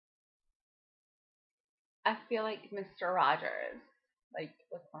I feel like Mr. Rogers, like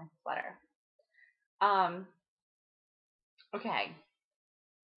with my sweater. Um, okay.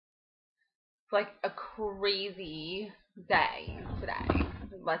 It's like a crazy day today.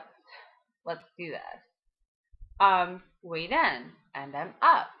 Let's let's do this. Weighed in and I'm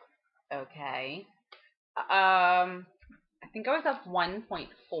up. Okay. I think I was up 1.4.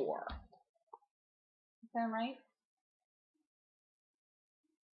 Is that right?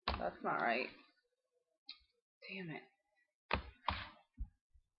 That's not right. Damn it.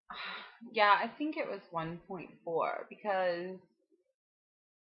 Yeah, I think it was 1.4 because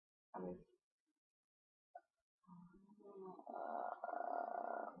I was.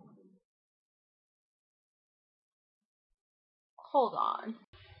 Uh, hold on.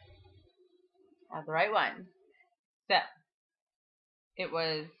 I have the right one. So it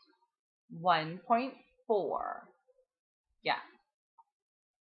was 1.4. Yeah.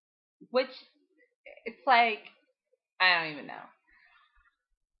 Which it's like I don't even know.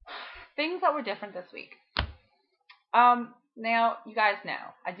 Things that were different this week. Now you guys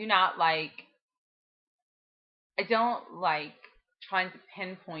know I don't like trying to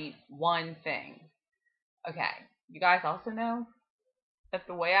pinpoint one thing. Okay. You guys also know that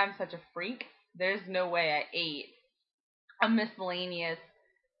the way I'm such a freak, there's no way I ate a miscellaneous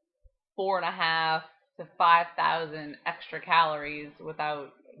 4.5 to 5,000 extra calories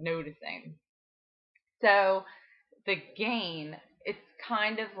without noticing. So the gain, it's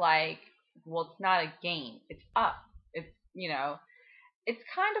kind of like, well, it's not a gain, it's up. It's, it's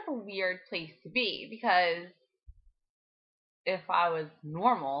kind of a weird place to be because if I was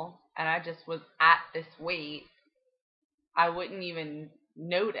normal and I just was at this weight, I wouldn't even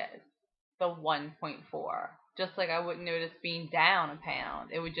notice the 1.4. Just like I wouldn't notice being down a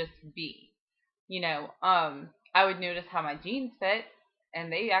pound. It would just be, I would notice how my jeans fit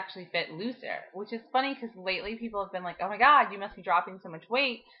and they actually fit looser, which is funny because lately people have been like, oh my God, you must be dropping so much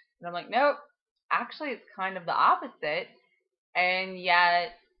weight. And I'm like, nope, actually, it's kind of the opposite. And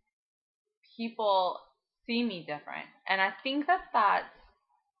yet people see me different. And I think that that's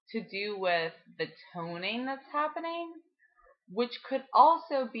to do with the toning that's happening, which could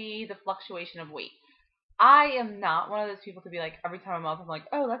also be the fluctuation of weight. I am not one of those people to be like, every time I'm up, I'm like,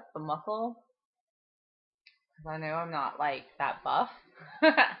 oh, that's the muscle. Because I know I'm not like that buff.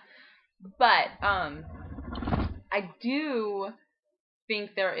 But I do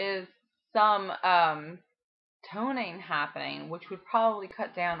think there is some toning happening, which would probably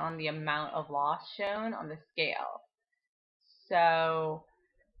cut down on the amount of loss shown on the scale. So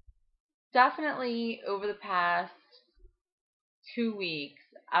definitely over the past 2 weeks,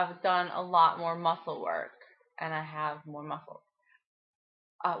 I've done a lot more muscle work and I have more muscle,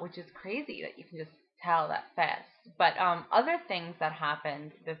 which is crazy that you can just tell that fast. But other things that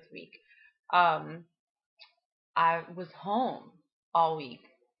happened this week, um, I was home all week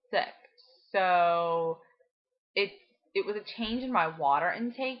sick, so it it was a change in my water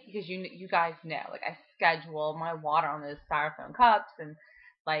intake because you guys know like I schedule my water on those styrofoam cups and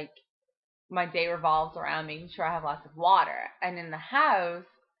like my day revolves around making sure I have lots of water. And in the house,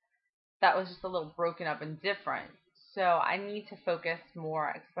 that was just a little broken up and different. So I need to focus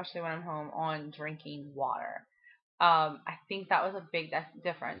more, especially when I'm home, on drinking water. I think that was a big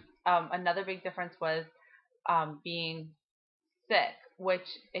difference. Another big difference was being sick, which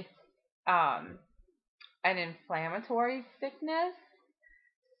it's um, an inflammatory sickness.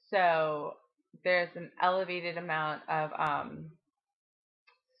 So there's an elevated amount of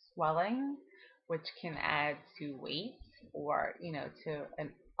swelling, which can add to weight or, to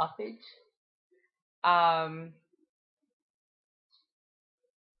an uppage. Um,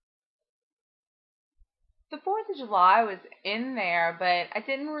 the 4th of July was in there, but I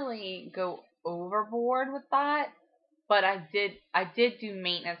didn't really go overboard with that. But I did do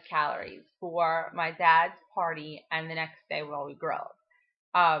maintenance calories for my dad's party and the next day while we grilled.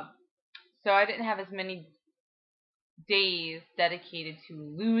 Um, so I didn't have as many days dedicated to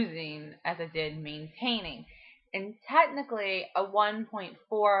losing as I did maintaining. And technically, a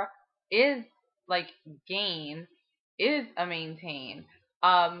 1.4 is like gain, is a maintain.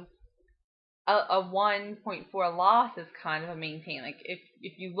 Um, a 1.4 loss is kind of a maintain. Like if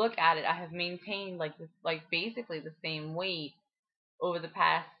you look at it, I have maintained like this, like basically the same weight over the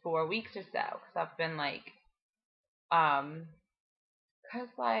past 4 weeks or so. Because I've been like, cause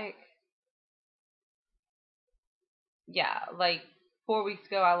like yeah, like 4 weeks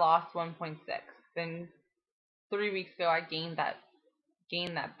ago I lost 1.6. Then 3 weeks ago I gained that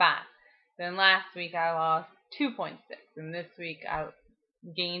back. Then last week I lost 2.6, and this week I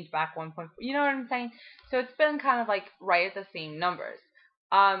gained back 1.4. You know what I'm saying? So it's been kind of like right at the same numbers.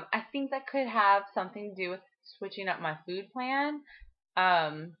 I think that could have something to do with switching up my food plan,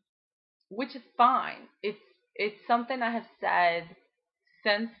 um, which is fine. It's something I have said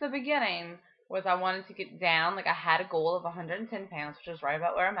since the beginning was I wanted to get down. Like I had a goal of 110 pounds, which is right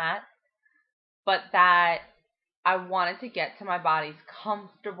about where I'm at, but that I wanted to get to my body's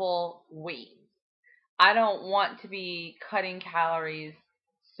comfortable weight. I don't want to be cutting calories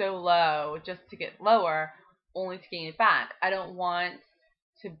so low just to get lower, only to gain it back. I don't want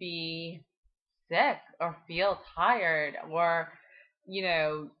to be sick or feel tired or, you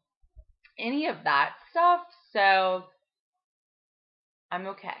know, any of that stuff. So I'm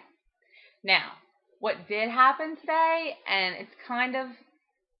okay. Now, what did happen today, and it's kind of,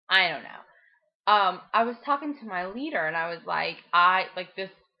 I don't know. I was talking to my leader and I was like, I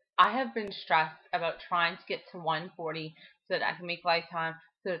have been stressed about trying to get to 140 so that I can make lifetime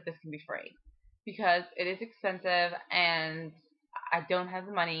so that this can be free. Because it is expensive and I don't have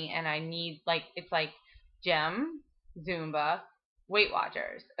the money and I need, like, it's like gym, Zumba, Weight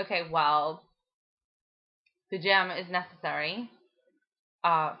Watchers. Okay, well, the gym is necessary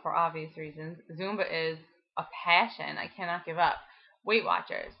for obvious reasons. Zumba is a passion I cannot give up. Weight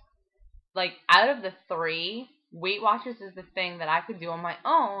Watchers, like out of the three, Weight Watchers is the thing that I could do on my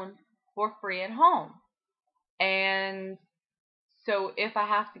own for free at home. And so if I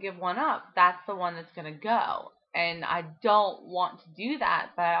have to give one up, that's the one that's going to go. And I don't want to do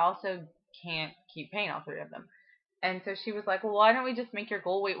that, but I also can't keep paying all three of them. And so she was like, well, why don't we just make your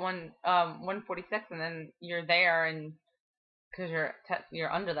goal weight 146 and then you're there, and because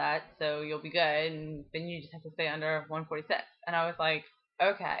you're under that, so you'll be good, and then you just have to stay under 146. And I was like,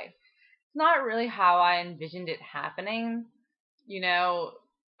 okay. It's not really how I envisioned it happening. You know,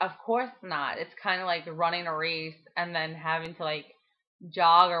 of course not. It's kind of like running a race and then having to like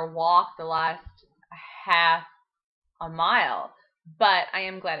jog or walk the last half a mile. But I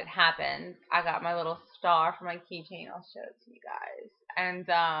am glad it happened. I got my little star for my keychain. I'll show it to you guys.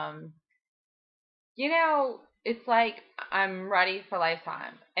 And you know, it's like I'm ready for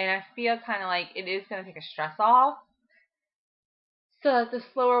lifetime. And I feel kind of like it is going to take a stress off. So that the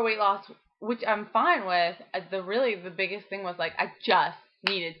slower weight loss, which I'm fine with, the biggest thing was like I just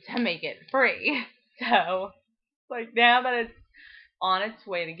needed to make it free. So like now that it's on its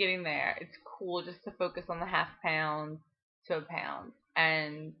way to getting there, it's cool just to focus on the half pound to a pound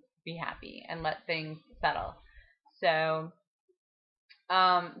and be happy and let things settle. So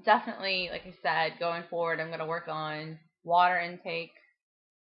definitely, like I said, going forward, I'm gonna work on water intake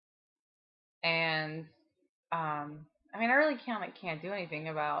and I mean, I really can't do anything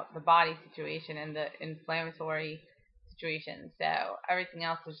about the body situation and the inflammatory situation. So everything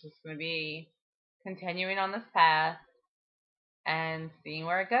else is just going to be continuing on this path and seeing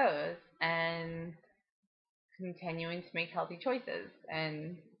where it goes and continuing to make healthy choices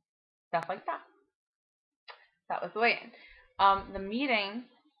and stuff like that. That was the way in. The meeting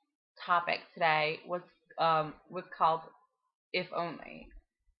topic today was called "If Only."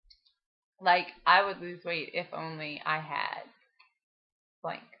 Like, I would lose weight if only I had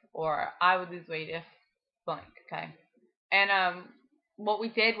blank, or I would lose weight if blank. Okay. And what we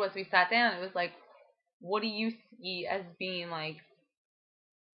did was we sat down. It was like, what do you see as being like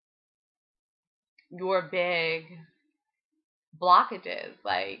your big blockages?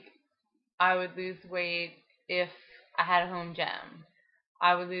 Like, I would lose weight if I had a home gym.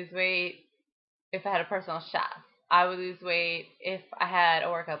 I would lose weight if I had a personal chef. I would lose weight if I had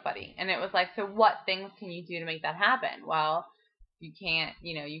a workout buddy. And it was like, so what things can you do to make that happen? Well, you can't,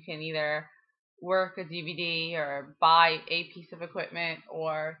 you can either work a DVD or buy a piece of equipment,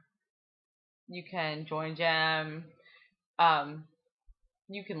 or you can join gym.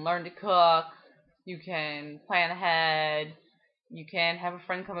 You can learn to cook. You can plan ahead. You can have a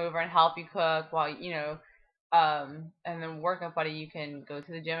friend come over and help you cook while, and then workout buddy, you can go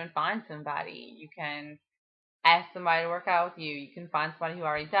to the gym and find somebody. You can ask somebody to work out with you. You can find somebody who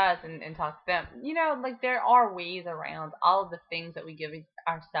already does and talk to them. Like there are ways around all of the things that we give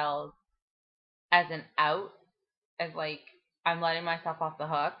ourselves as an out, as like, I'm letting myself off the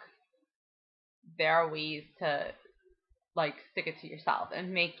hook. There are ways to like stick it to yourself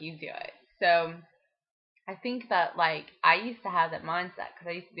and make you do it. So I think that like I used to have that mindset because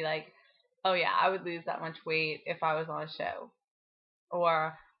I used to be like, oh yeah, I would lose that much weight if I was on a show,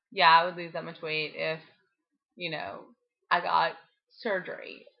 or yeah, I would lose that much weight if I got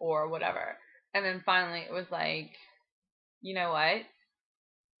surgery or whatever. And then finally it was like, you know what?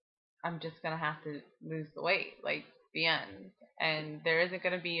 I'm just gonna have to lose the weight, like the end. And there isn't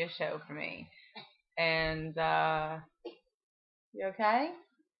gonna be a show for me. And you okay?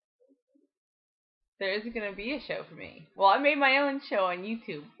 there isn't gonna be a show for me. Well, I made my own show on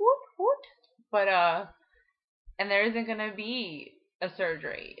YouTube. Whoop whoop. But and there isn't gonna be a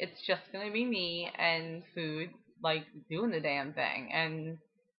surgery. It's just gonna be me and food, like doing the damn thing. And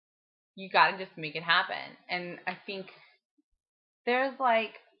you gotta just make it happen. And I think there's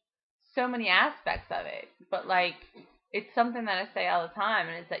like so many aspects of it, but like it's something that I say all the time,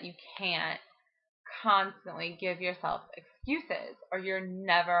 and it's that you can't constantly give yourself excuses or you're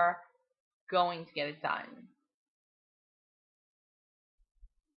never going to get it done.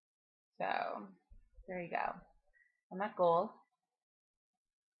 So there you go. And that goal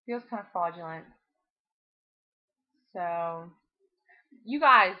feels kind of fraudulent. So you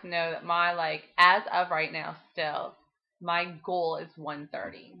guys know that my, like, as of right now still, my goal is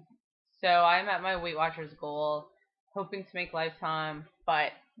 130. So I'm at my Weight Watchers goal, hoping to make Lifetime,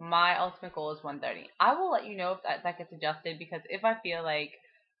 but my ultimate goal is 130. I will let you know if that gets adjusted, because if I feel like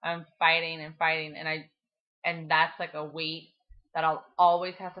I'm fighting and that's like a weight that I'll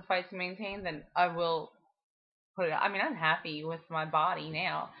always have to fight to maintain, then I will put it. I mean, I'm happy with my body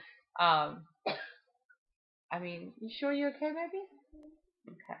now. I mean, you sure you're okay, baby?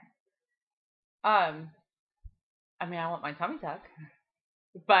 Okay. I mean, I want my tummy tuck,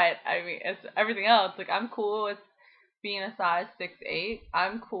 but I mean, it's everything else. Like, I'm cool with being a size 6'8".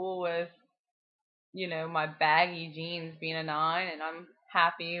 I'm cool with, my baggy jeans being a 9, and I'm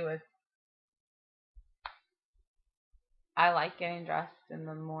happy with. I like getting dressed in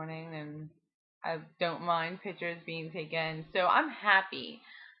the morning, and I don't mind pictures being taken. So I'm happy,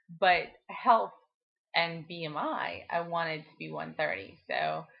 but health and BMI, I wanted to be 130.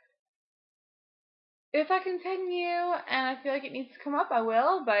 So if I continue and I feel like it needs to come up, I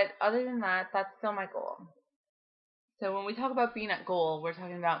will. But other than that, that's still my goal. So when we talk about being at goal, we're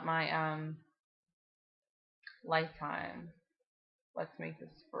talking about my Lifetime. Let's make this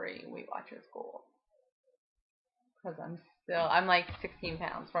free Weight Watchers goal. Because I'm like 16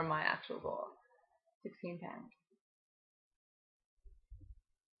 pounds from my actual goal. 16 pounds.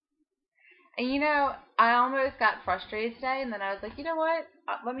 And I almost got frustrated today, and then I was like, you know what?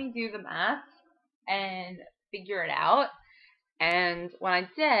 Let me do the math and figure it out. And when I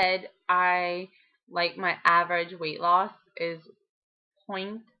did, my average weight loss is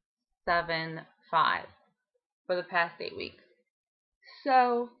 0.75 for the past 8 weeks.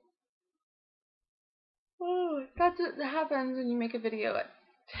 So, that's what happens when you make a video at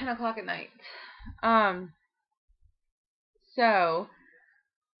 10 o'clock at night. So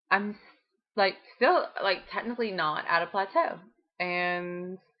I'm still technically not at a plateau,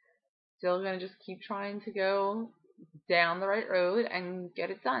 and still gonna just keep trying to go down the right road and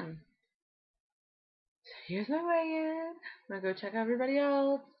get it done. So here's my weigh-in. I'm gonna go check out everybody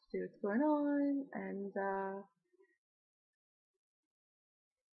else, see what's going on, and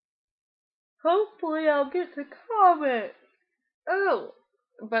hopefully I'll get to comment. Oh,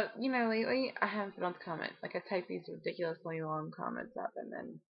 but lately I haven't been on to comment. Like, I type these ridiculously long comments up, and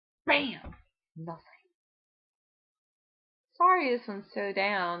then bam, nothing. Sorry this one's so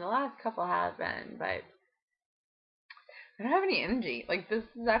down. The last couple have been, but I don't have any energy. Like, this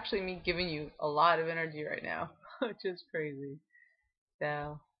is actually me giving you a lot of energy right now, which is crazy.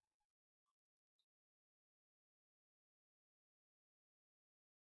 So